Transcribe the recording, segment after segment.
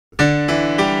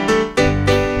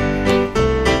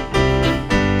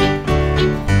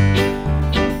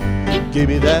Give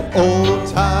me that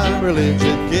old-time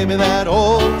religion. Give me that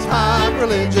old-time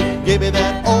religion. Give me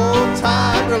that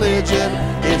old-time religion.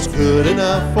 It's good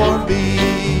enough for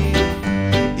me.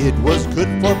 It was good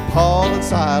for Paul and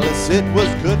Silas. It was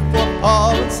good for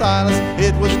Paul and Silas.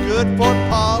 It was good for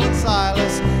Paul and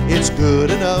Silas. It's good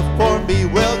enough for me.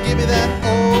 Well, give me that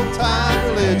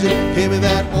old-time religion. Give me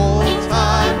that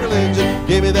old-time religion.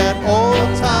 Give me that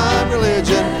old-time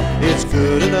religion. It's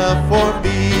good enough for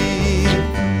me.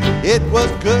 It was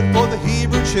good for the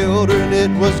Hebrew children. It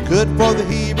was good for the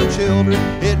Hebrew children.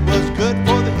 It was good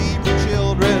for the Hebrew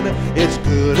children. It's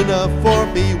good enough for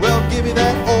me. Well, give me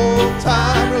that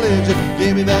old-time religion.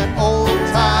 Give me that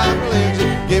old-time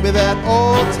religion. Give me that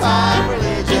old-time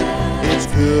religion. It's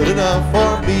good enough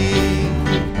for me.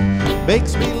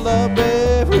 Makes me love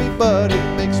everybody.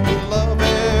 Makes me love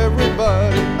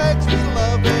everybody. Makes me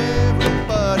love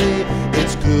everybody.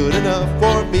 It's good enough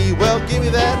for me. Well, give me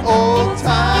that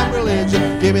old-time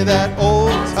religion. Give me that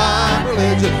old-time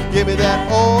religion. Give me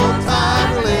that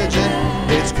old-time religion.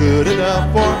 It's good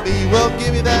enough for me. Well,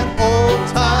 give me that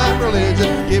old-time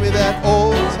religion. Give me that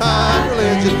old-time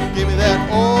religion. Give me that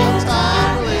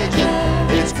old-time religion.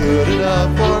 It's good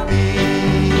enough for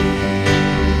me.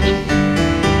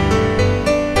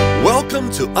 Welcome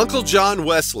to Uncle John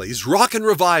Wesley's Rockin'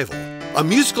 Revival, a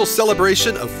musical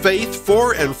celebration of faith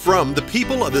for and from the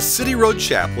people of the City Road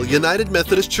Chapel United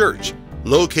Methodist Church,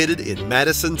 located in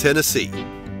Madison, Tennessee.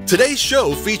 Today's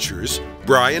show features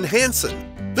Brian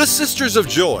Hansen, the Sisters of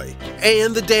Joy,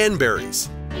 and the Danberries.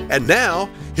 And now,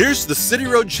 here's the City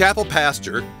Road Chapel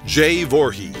pastor, Jay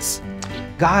Voorhees.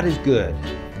 God is good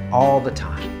all the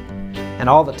time, and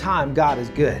all the time God is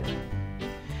good.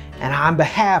 And on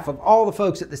behalf of all the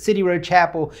folks at the City Road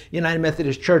Chapel United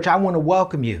Methodist Church, I want to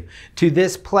welcome you to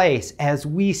this place as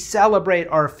we celebrate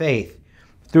our faith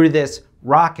through this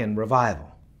Rockin' Revival.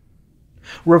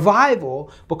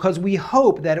 Revival because we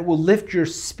hope that it will lift your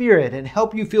spirit and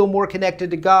help you feel more connected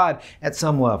to God at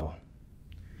some level.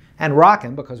 And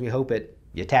rockin' because we hope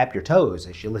you tap your toes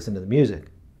as you listen to the music.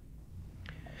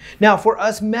 Now, for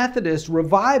us Methodists,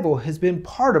 revival has been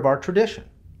part of our tradition.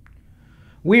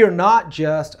 We are not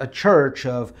just a church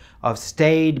of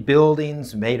staid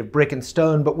buildings made of brick and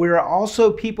stone, but we are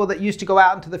also people that used to go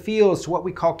out into the fields to what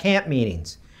we call camp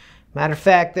meetings. Matter of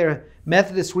fact, the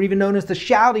Methodists were even known as the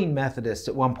Shouting Methodists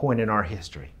at one point in our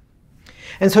history.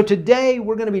 And so today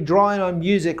we're going to be drawing on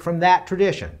music from that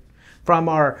tradition, from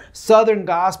our Southern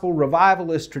Gospel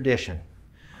revivalist tradition,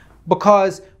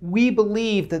 because we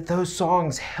believe that those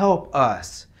songs help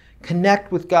us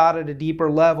connect with God at a deeper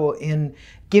level in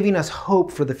giving us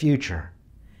hope for the future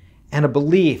and a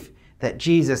belief that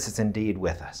Jesus is indeed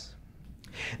with us.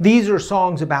 These are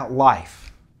songs about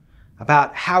life,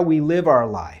 about how we live our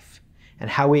life and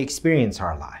how we experience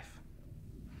our life.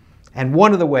 And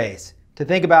one of the ways to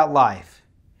think about life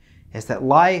is that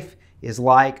life is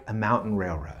like a mountain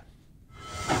railroad.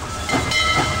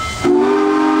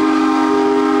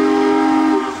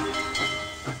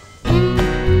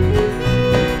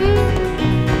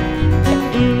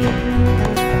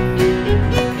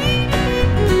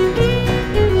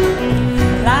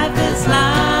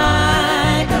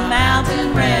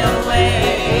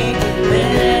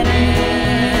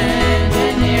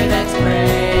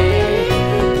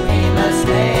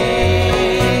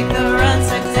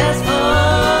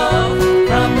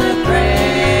 From the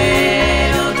grave.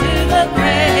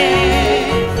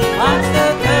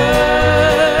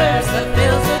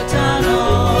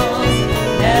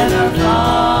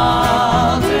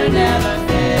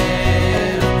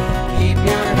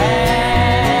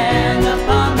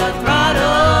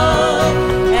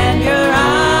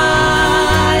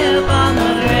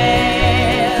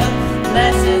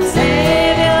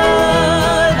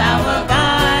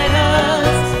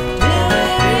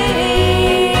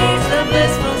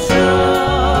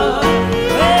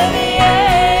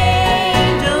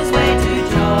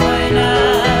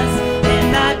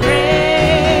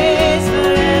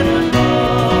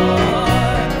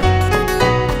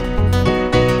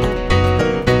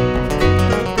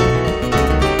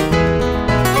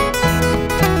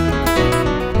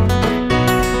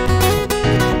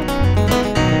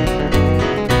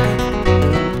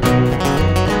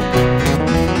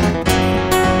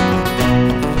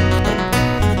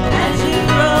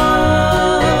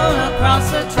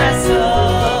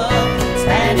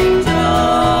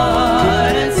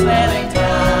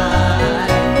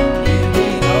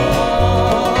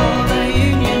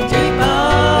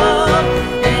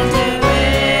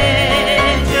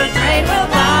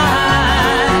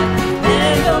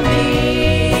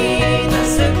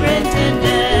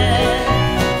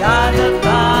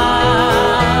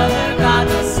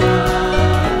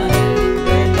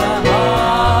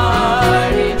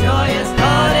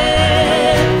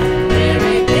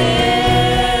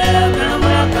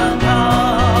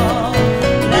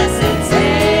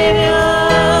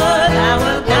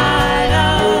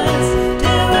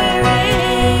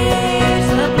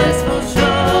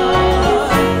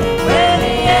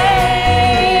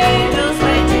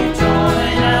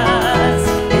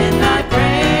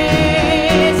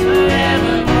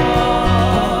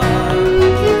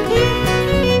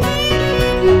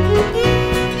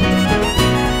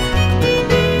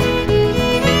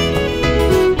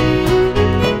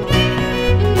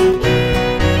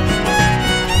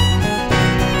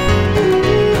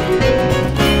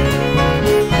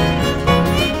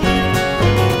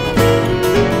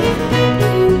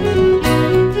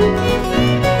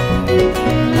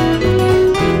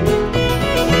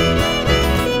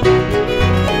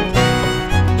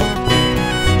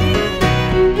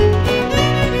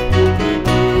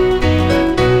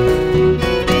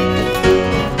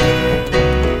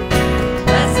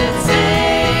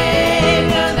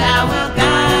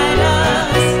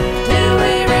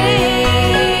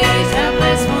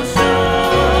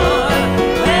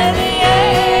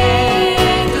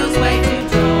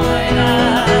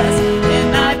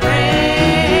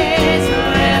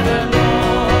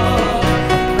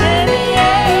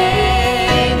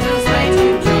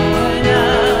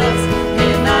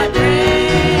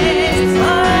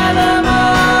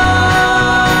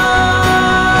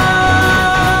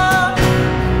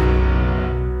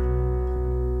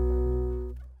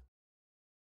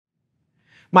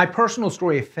 My personal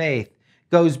story of faith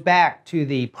goes back to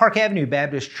the Park Avenue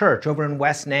Baptist Church over in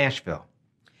West Nashville.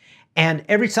 And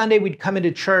every Sunday we'd come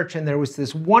into church and there was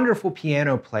this wonderful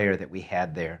piano player that we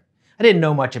had there. I didn't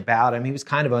know much about him. He was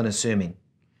kind of unassuming.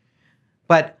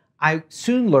 But I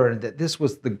soon learned that this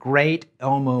was the great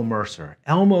Elmo Mercer.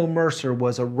 Elmo Mercer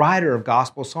was a writer of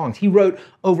gospel songs. He wrote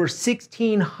over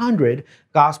 1,600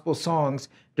 gospel songs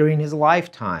during his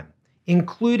lifetime,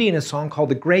 including a song called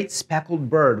The Great Speckled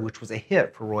Bird, which was a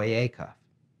hit for Roy Acuff.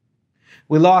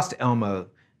 We lost Elmo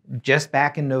just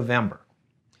back in November,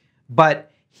 but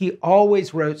he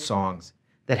always wrote songs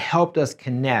that helped us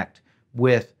connect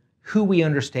with who we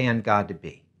understand God to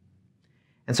be.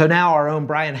 And so now our own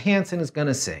Brian Hansen is going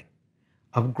to sing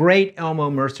a great Elmo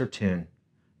Mercer tune,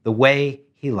 The Way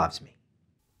He Loves Me.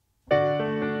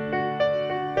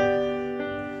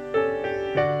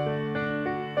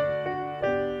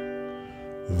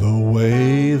 The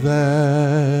way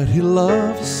that He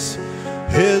loves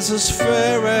is as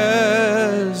fair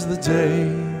as the day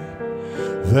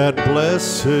that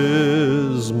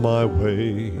blesses my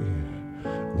way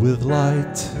with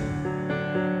light.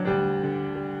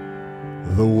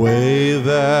 The way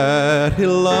that He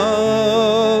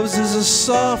loves is as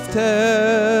soft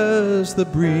as the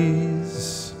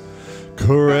breeze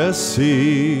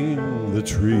caressing the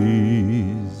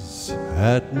trees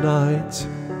at night.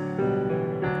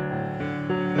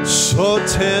 So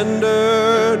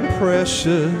tender and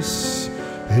precious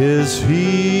is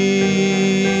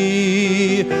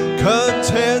He,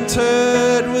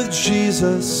 contented with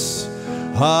Jesus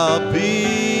I'll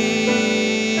be.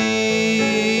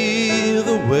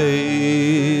 The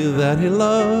way that He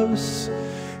loves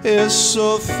is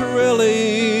so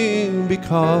thrilling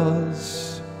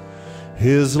because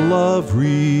His love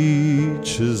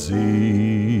reaches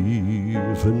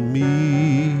even me.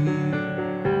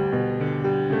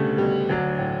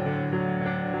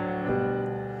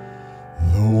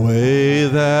 The way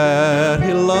that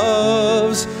He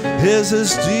loves is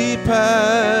as deep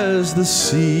as the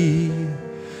sea.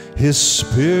 His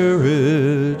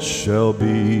Spirit shall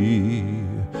be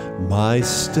my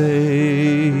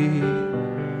stay.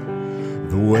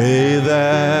 The way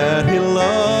that He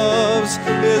loves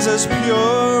is as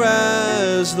pure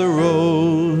as the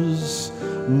rose.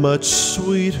 Much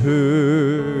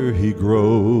sweeter He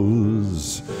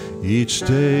grows each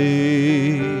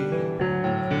day.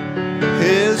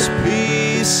 His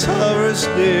peace hovers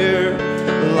near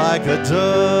like a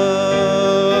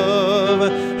dove.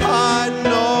 I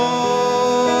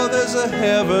know there's a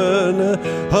heaven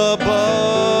above.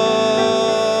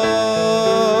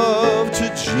 To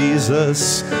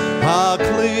Jesus I'll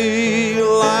cling.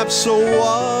 Life's a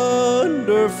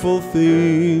wonderful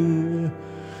thing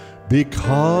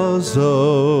because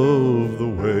of the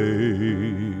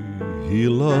way He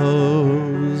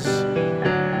loves.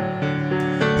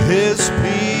 His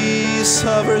peace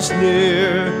hovers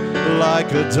near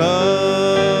like a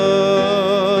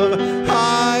dove.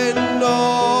 I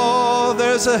know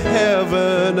there's a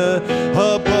heaven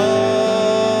above.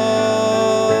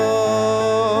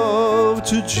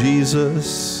 To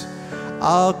Jesus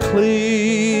I'll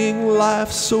cling.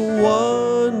 Life's a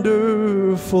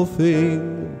wonderful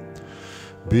thing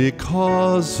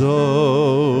because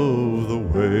of the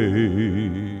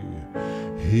way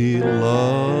He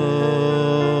loves.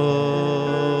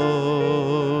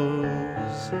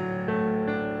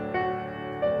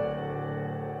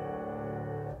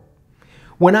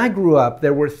 When I grew up,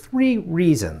 there were 3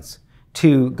 reasons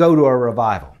to go to a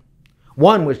revival.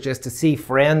 One was just to see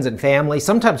friends and family.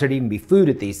 Sometimes there'd even be food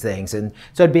at these things, and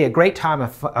so it'd be a great time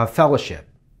of fellowship.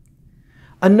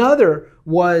 Another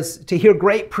was to hear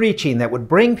great preaching that would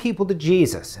bring people to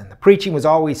Jesus, and the preaching was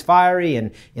always fiery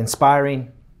and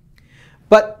inspiring.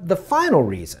 But the final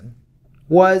reason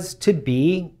was to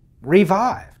be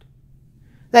revived.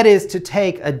 That is, to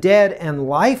take a dead and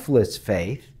lifeless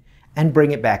faith and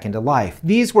bring it back into life.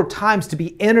 These were times to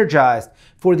be energized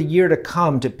for the year to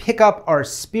come, to pick up our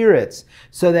spirits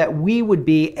so that we would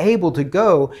be able to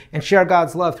go and share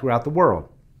God's love throughout the world.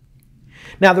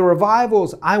 Now, the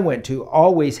revivals I went to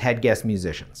always had guest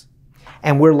musicians,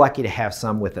 and we're lucky to have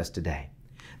some with us today.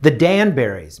 The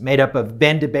Danberries, made up of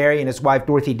Ben DeBerry and his wife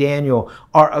Dorothy Daniel,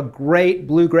 are a great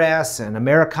bluegrass and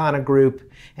Americana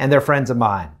group, and they're friends of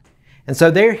mine. And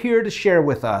so they're here to share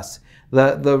with us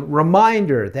the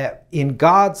reminder that in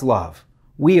God's love,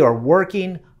 we are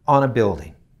working on a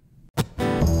building. Well,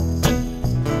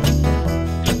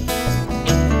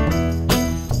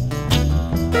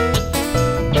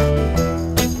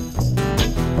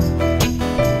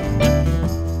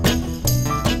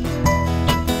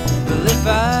 if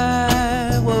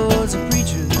I was a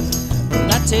preacher,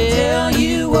 well, I'd tell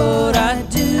you what I'd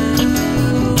do.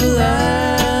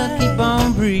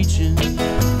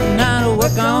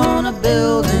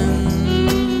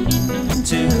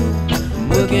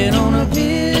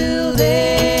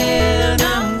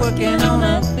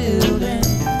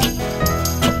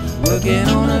 working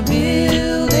on a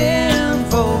building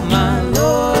for my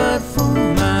Lord, for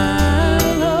my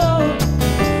Lord.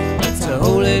 It's a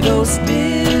Holy Ghost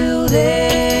building,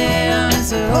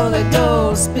 it's a Holy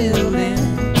Ghost building,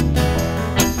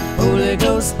 Holy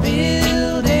Ghost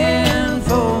building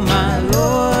for my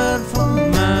Lord, for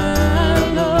my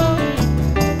Lord.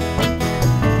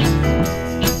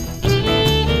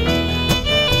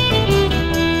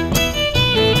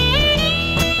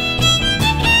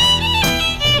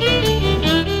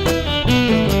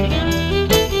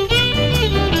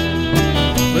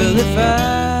 Well, if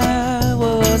I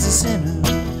was a sinner,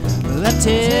 well, I'd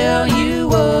tell you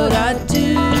what I'd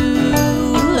do.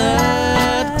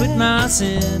 I'd quit my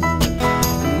sin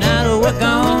and I'd work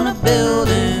on a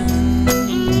building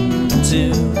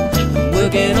too. I'm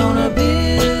working on a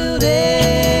building,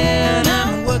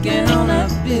 I'm working on a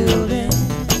building,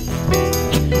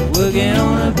 working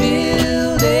on a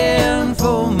building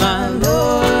for my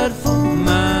Lord, for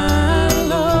my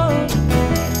Lord.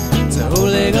 It's a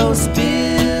Holy Ghost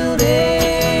building,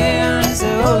 it's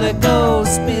a Holy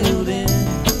Ghost building,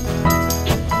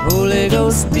 Holy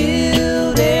Ghost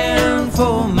building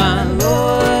for my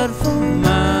Lord, for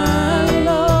my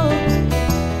Lord.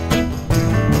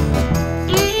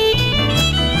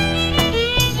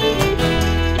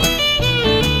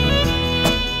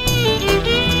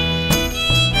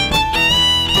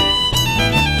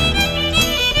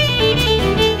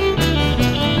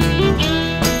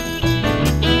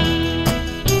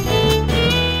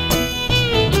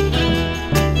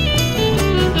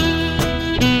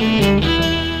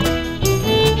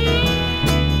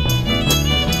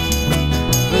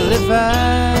 Well, if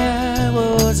I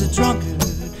was a drunkard,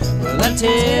 well, I'd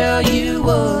tell you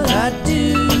what I'd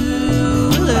do.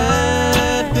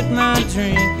 I'd quit my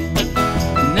drinking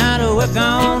and I'd work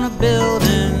on a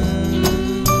building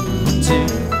too.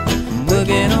 I'm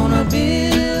working on a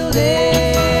building,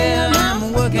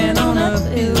 I'm working on a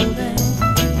building,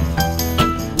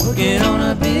 working on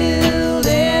a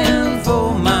building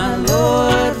for my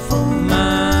Lord, for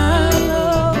my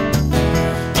Lord.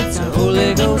 It's a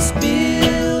Holy Ghost building,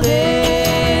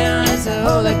 it's a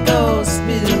Holy Ghost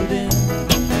building,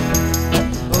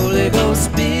 Holy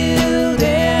Ghost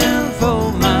building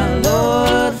for my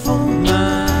Lord, for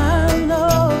my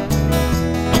Lord.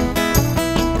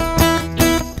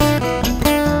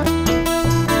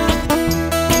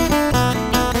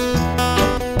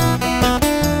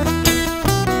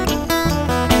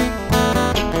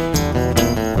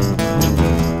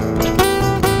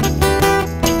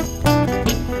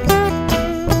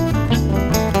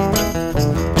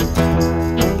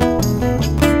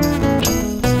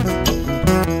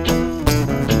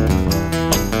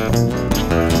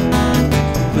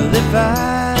 Well, if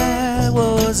I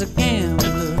was a gambler,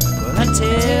 well, I'd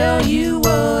tell you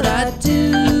what I'd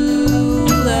do.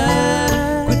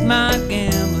 I'd quit my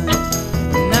gambling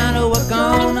and I'd work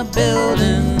on a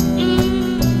building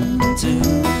too.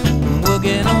 I'm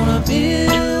working on a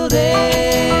building,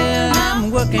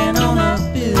 I'm working on a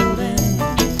building,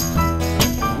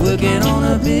 working on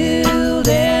a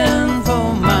building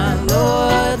for my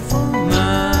Lord, for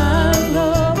my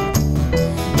Lord.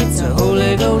 It's a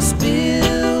Holy Ghost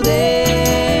building,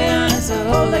 it's a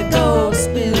Holy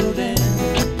Ghost building,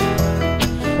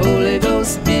 Holy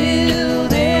Ghost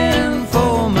building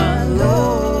for my Lord.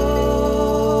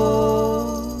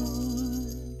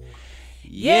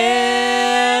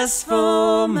 Yes,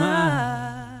 for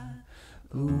my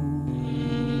Lord.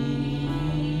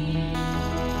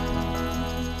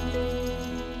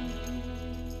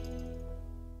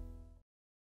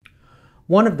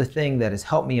 One of the things that has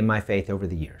helped me in my faith over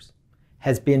the years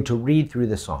has been to read through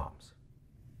the Psalms.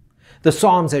 The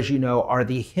Psalms, as you know, are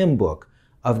the hymn book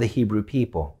of the Hebrew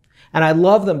people. And I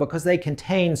love them because they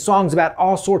contain songs about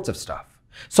all sorts of stuff.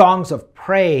 Songs of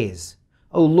praise.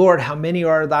 O Lord, how many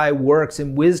are thy works,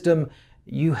 in wisdom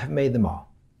you have made them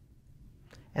all.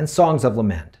 And songs of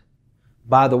lament.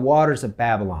 By the waters of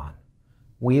Babylon,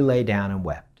 we lay down and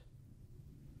wept.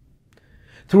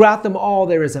 Throughout them all,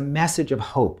 there is a message of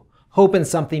hope. Hope in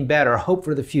something better, hope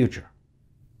for the future.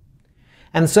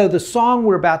 And so the song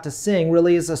we're about to sing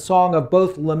really is a song of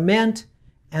both lament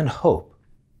and hope.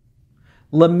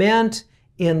 Lament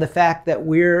in the fact that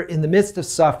we're in the midst of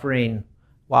suffering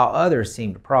while others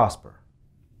seem to prosper.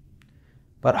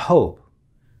 But hope,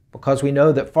 because we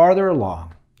know that farther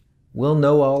along, we'll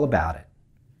know all about it.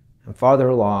 And farther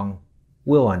along,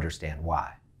 we'll understand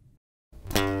why.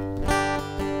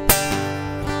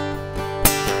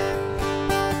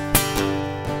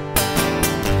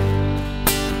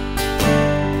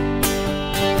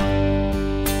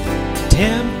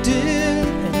 Tempted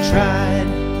and tried,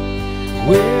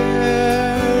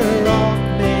 we're all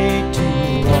made to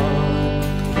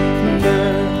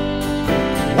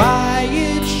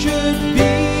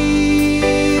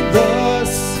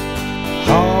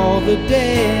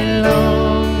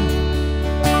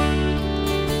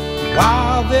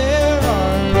while there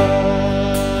are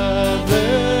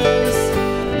others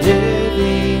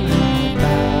living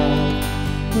about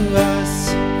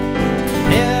us,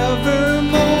 never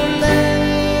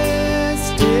molested,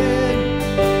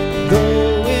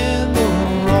 going the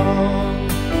wrong.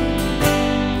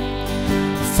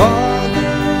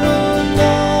 Farther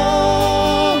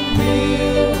along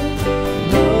we'll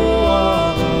know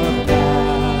all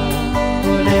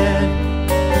about it.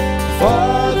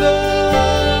 Farther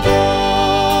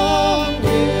along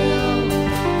we'll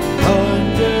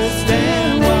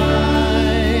understand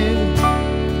why.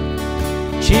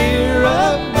 Cheer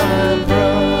up, my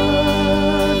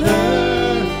brother,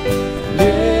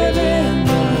 live in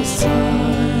the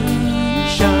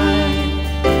sunshine.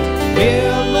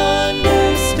 We'll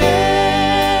understand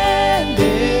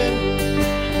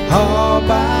it all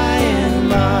by and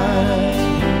by.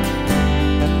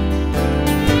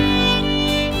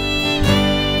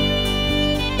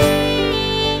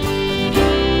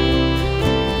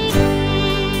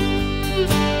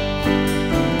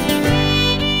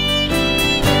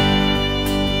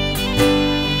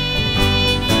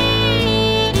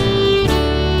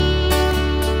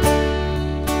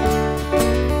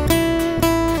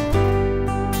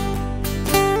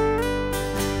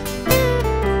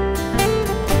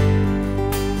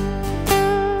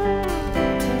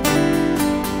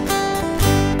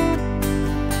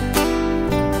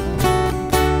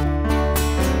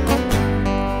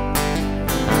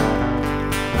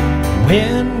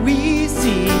 When we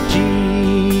see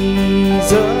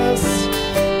Jesus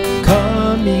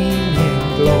coming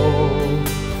in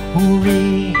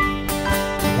glory,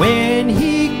 when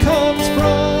he comes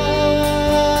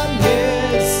from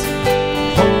his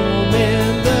home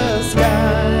in the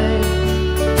sky,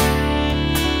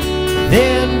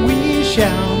 then we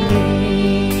shall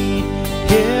meet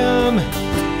him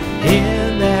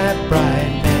in that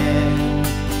bright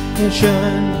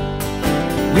mansion.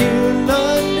 We'll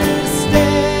understand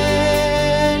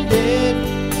it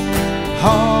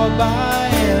all by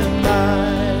and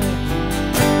by.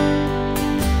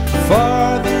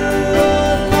 Farther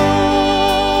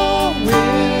along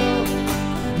we'll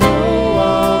know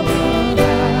all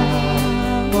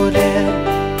about it.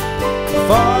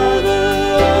 Farther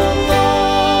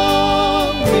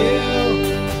along we'll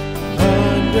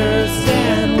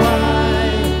understand why.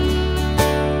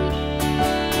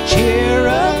 Cheer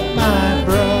up, my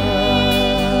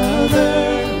brother,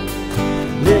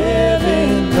 live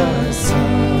in the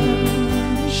sunshine.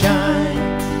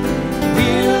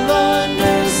 We'll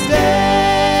understand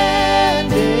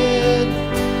it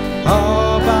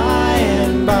all by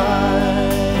and by.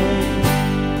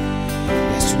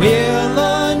 Yes, we'll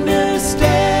understand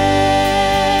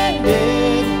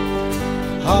it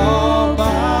all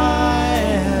by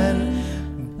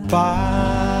and by.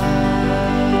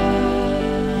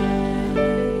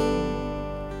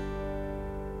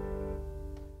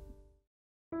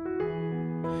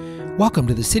 Welcome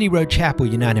to the City Road Chapel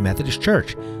United Methodist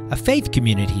Church, a faith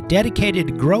community dedicated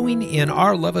to growing in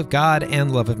our love of God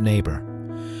and love of neighbor.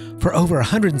 For over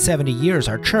 170 years,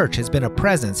 our church has been a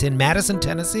presence in Madison,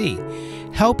 Tennessee,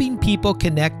 helping people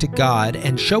connect to God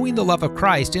and showing the love of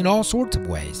Christ in all sorts of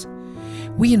ways.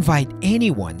 We invite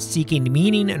anyone seeking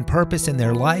meaning and purpose in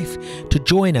their life to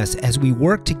join us as we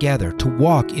work together to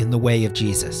walk in the way of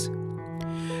Jesus.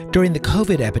 During the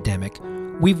COVID epidemic,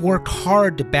 we've worked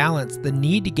hard to balance the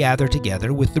need to gather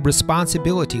together with the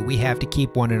responsibility we have to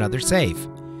keep one another safe.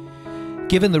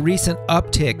 Given the recent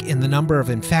uptick in the number of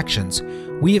infections,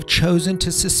 we have chosen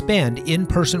to suspend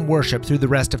in-person worship through the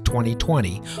rest of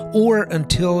 2020, or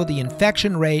until the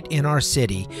infection rate in our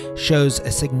city shows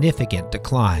a significant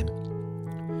decline.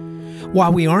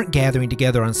 While we aren't gathering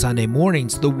together on Sunday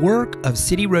mornings, the work of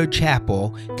City Road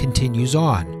Chapel continues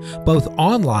on, both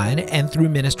online and through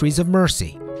Ministries of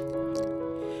Mercy.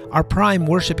 Our Prime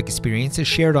worship experience is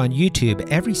shared on YouTube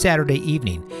every Saturday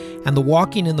evening, and the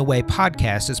Walking in the Way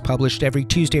podcast is published every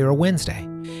Tuesday or Wednesday.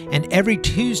 And every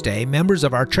Tuesday, members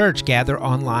of our church gather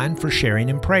online for sharing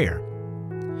and prayer.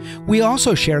 We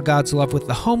also share God's love with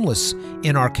the homeless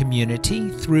in our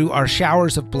community through our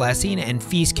Showers of Blessing and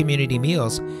Feast community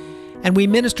meals, and we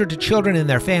minister to children and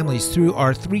their families through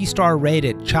our 3-star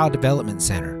rated Child Development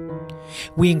Center.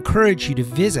 We encourage you to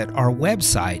visit our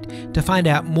website to find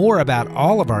out more about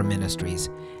all of our ministries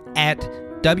at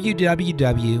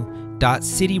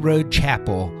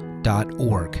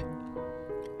www.cityroadchapel.org.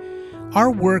 Our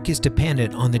work is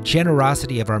dependent on the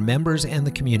generosity of our members and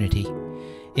the community.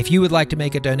 If you would like to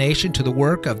make a donation to the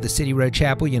work of the City Road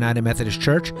Chapel United Methodist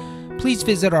Church, please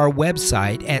visit our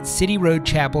website at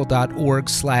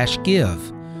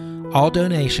cityroadchapel.org/give. All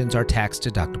donations are tax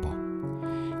deductible.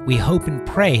 We hope and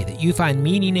pray that you find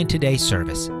meaning in today's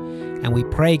service, and we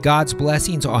pray God's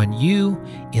blessings on you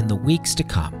in the weeks to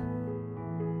come.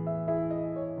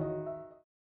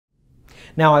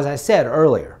 Now, as I said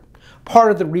earlier,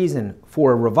 part of the reason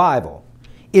for a revival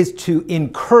is to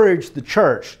encourage the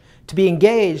church to be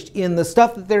engaged in the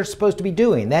stuff that they're supposed to be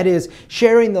doing. That is,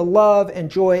 sharing the love and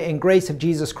joy and grace of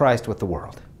Jesus Christ with the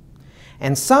world.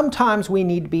 And sometimes we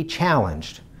need to be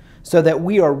challenged so that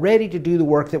we are ready to do the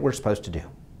work that we're supposed to do.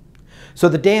 So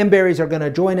the Danberries are going to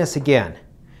join us again,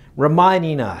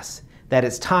 reminding us that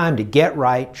it's time to get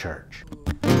right, church.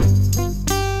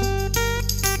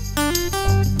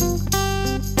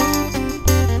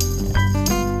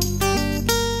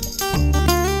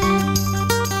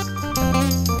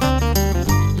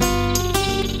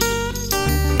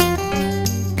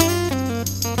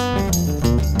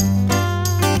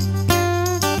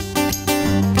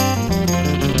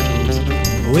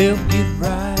 Well, get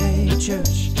right,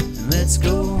 church, and let's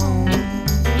go home.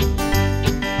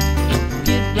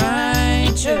 Get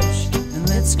right, church, and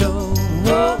let's go.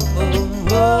 Whoa,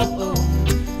 whoa, whoa.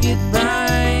 Get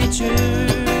right,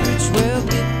 church. Well,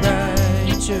 get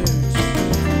right, church.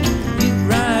 Get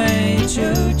right,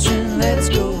 church, and let's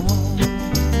go home.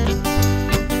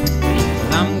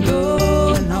 I'm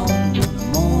going home on the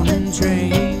morning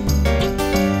train.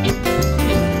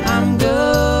 I'm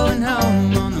going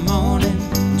home on the morning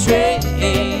train.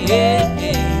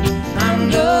 I'm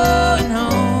going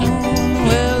home.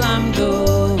 Well, I'm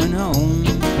going home.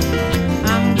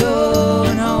 I'm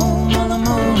going home on the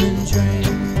morning train.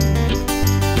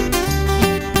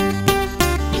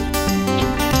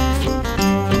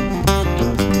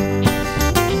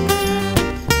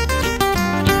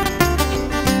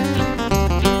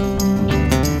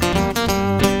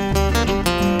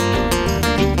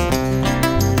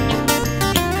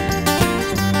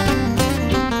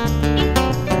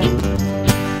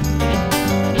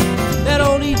 That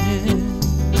old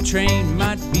evening train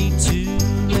might be too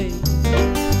late.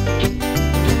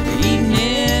 The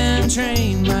evening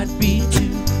train might be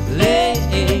too late.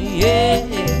 Evening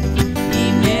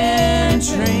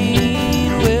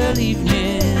train, well,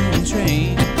 evening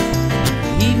train.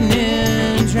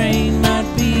 Evening train might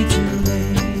be too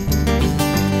late.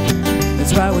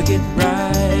 That's why we get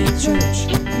right, church,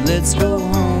 and let's go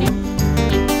home.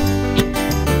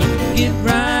 Get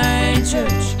right,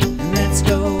 church, and let's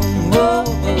go. Whoa,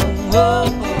 whoa, whoa.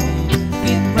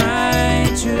 Get right,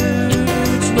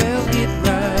 church. Well, get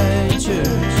right,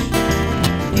 church.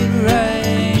 Get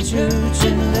right, church,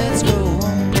 and let's go home.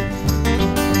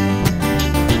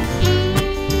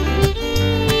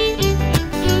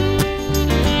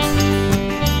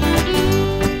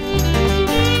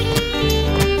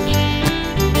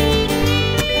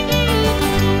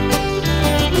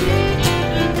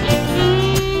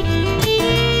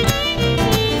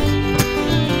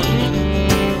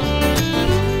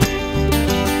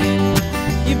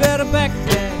 You better back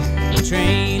that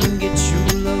train and get your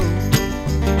load.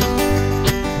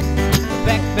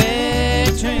 Back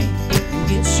that train and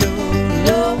get your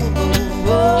load.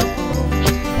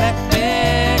 Back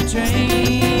that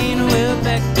train, well,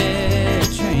 back that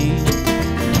train.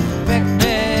 Back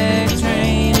that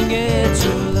train and get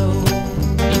your load.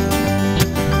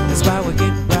 That's why we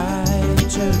get right,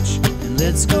 church, and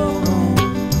let's go home.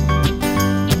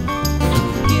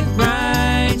 Get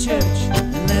right, church,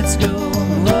 and let's go.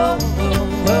 Whoa,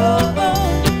 whoa, whoa.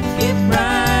 Get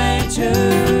right,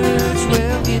 church.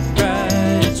 Well, get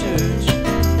right, church.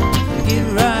 Get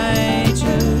right,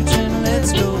 church, and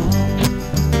let's go home.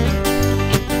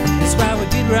 That's why we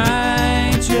get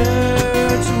right,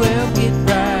 church. Well, get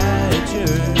right,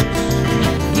 church.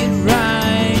 Get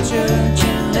right, church,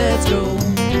 and let's go.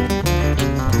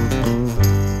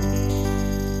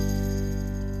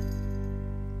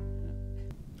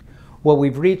 Well,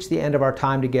 we've reached the end of our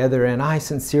time together, and I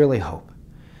sincerely hope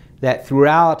that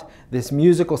throughout this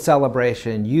musical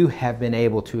celebration, you have been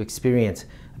able to experience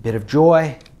a bit of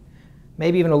joy,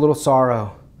 maybe even a little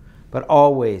sorrow, but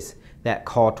always that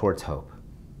call towards hope.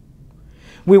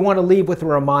 We want to leave with a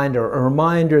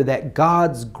reminder that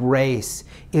God's grace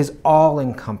is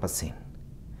all-encompassing,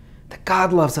 that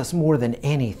God loves us more than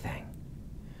anything.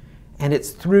 And it's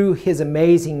through His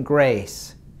amazing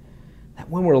grace that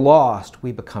when we're lost,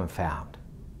 we become found.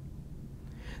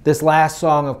 This last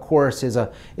song, of course, is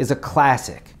a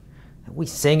classic. We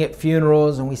sing at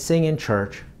funerals and we sing in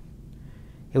church.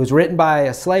 It was written by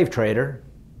a slave trader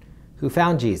who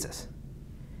found Jesus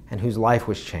and whose life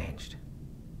was changed.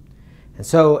 And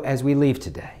so, as we leave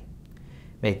today,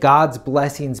 may God's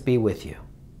blessings be with you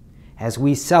as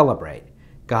we celebrate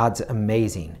God's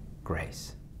amazing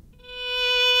grace.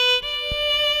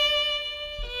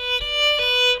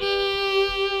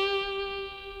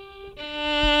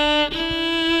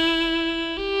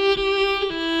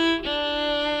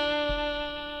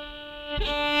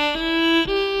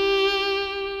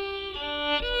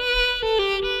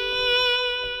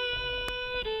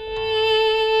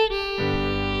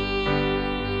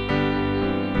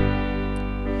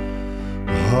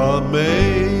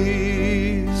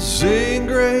 Amazing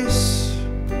grace,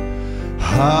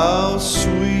 how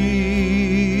sweet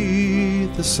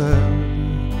the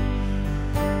sound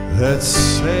that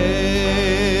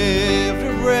saved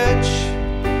a wretch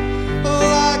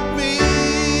like me.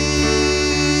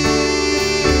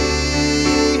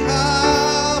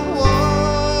 I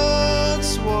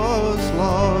once was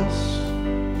lost,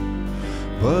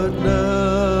 but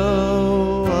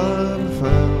now I'm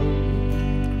found.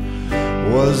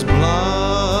 Was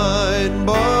blind,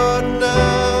 but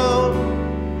now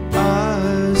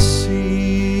I see.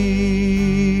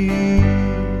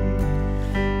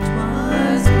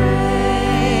 'Twas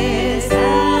grace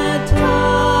that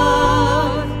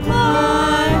taught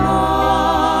my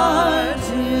heart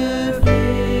to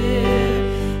fear,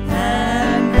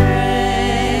 and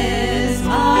grace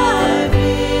my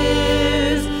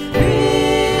fears relieved.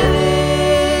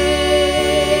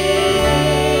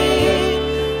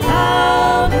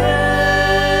 How precious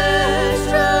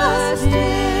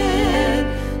did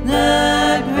the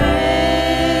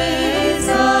grace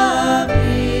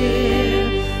appear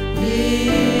the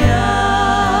hour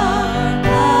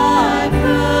I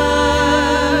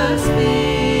first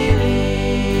believed.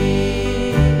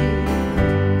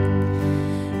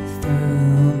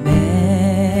 Through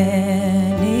many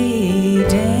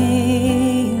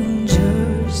dangers,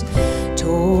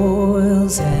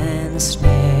 toils and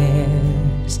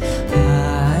snares, I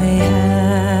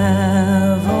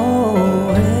have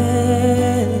already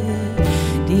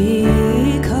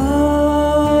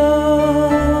come.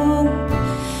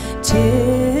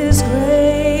 'Tis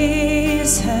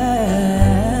grace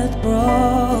hath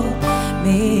brought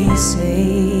me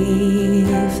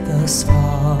safe thus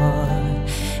far,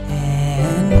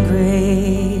 and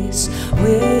grace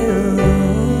will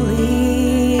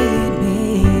lead me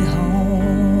home.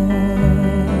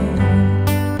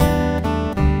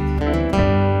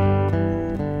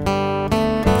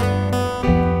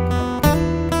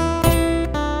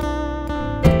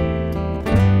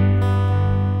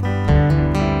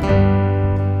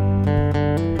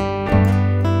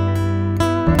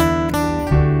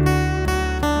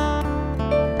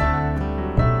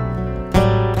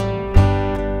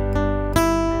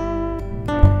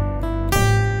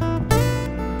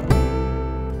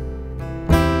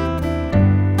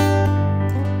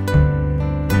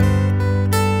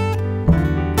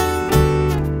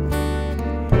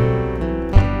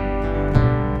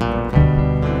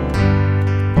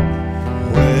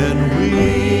 When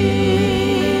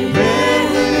we've been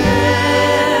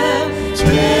there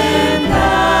 10,000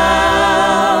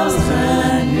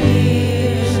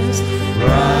 years,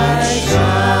 bright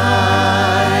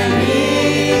shining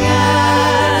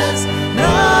as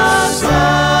the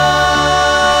sun,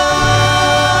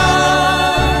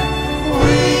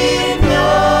 we've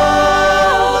no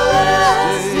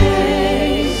less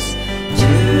days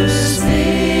to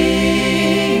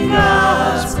sing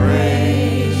God's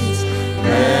praise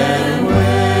than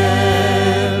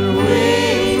when we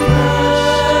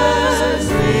first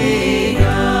begun.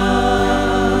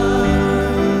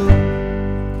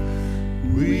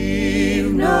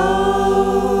 We've no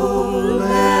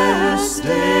less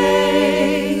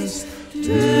days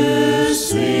to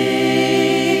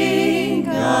sing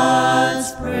God's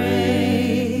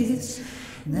praise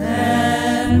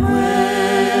than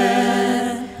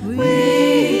when we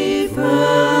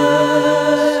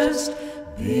first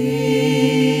begun.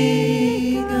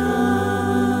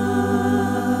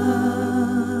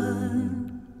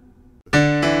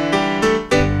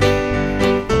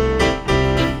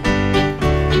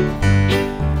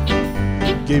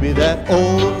 Give me that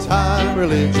old time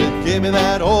religion. Give me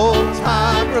that old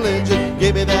time religion.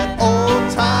 Give me that old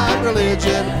time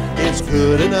religion. It's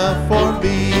good enough for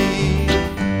me.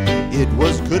 It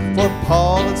was good for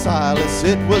Paul and Silas.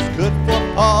 It was good for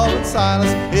Paul and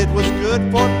Silas. It was good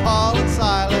for Paul and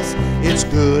Silas. It's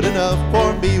good enough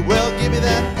for me. Well, give me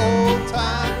that old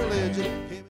time